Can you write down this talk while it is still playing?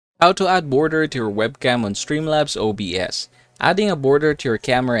How to add border to your webcam on Streamlabs OBS. Adding a border to your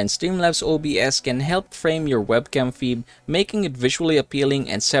camera in Streamlabs OBS can help frame your webcam feed, making it visually appealing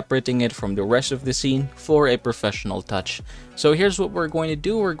and separating it from the rest of the scene for a professional touch. So here's what we're going to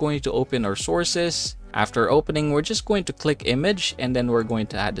do. We're going to open our sources. After opening, we're just going to click image and then we're going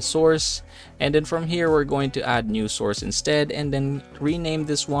to add the source. And then from here, we're going to add new source instead and then rename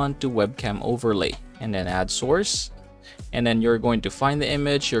this one to webcam overlay and then add source. And then you're going to find the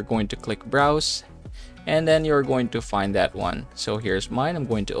image, you're going to click browse, and then you're going to find that one. So here's mine. I'm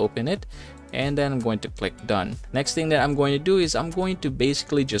going to open it and then I'm going to click done. Next thing that I'm going to do is I'm going to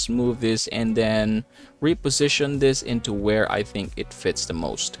basically just move this and then reposition this into where I think it fits the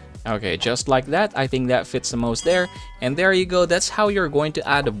most. Okay, just like that. I think that fits the most there. And there you go. That's how you're going to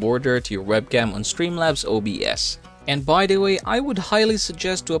add a border to your webcam on Streamlabs OBS. And by the way, I would highly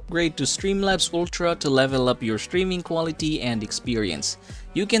suggest to upgrade to Streamlabs Ultra to level up your streaming quality and experience.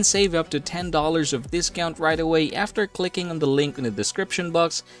 You can save up to $10 of discount right away after clicking on the link in the description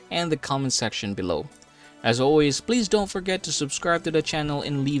box and the comment section below. As always, please don't forget to subscribe to the channel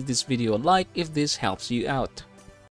and leave this video a like if this helps you out.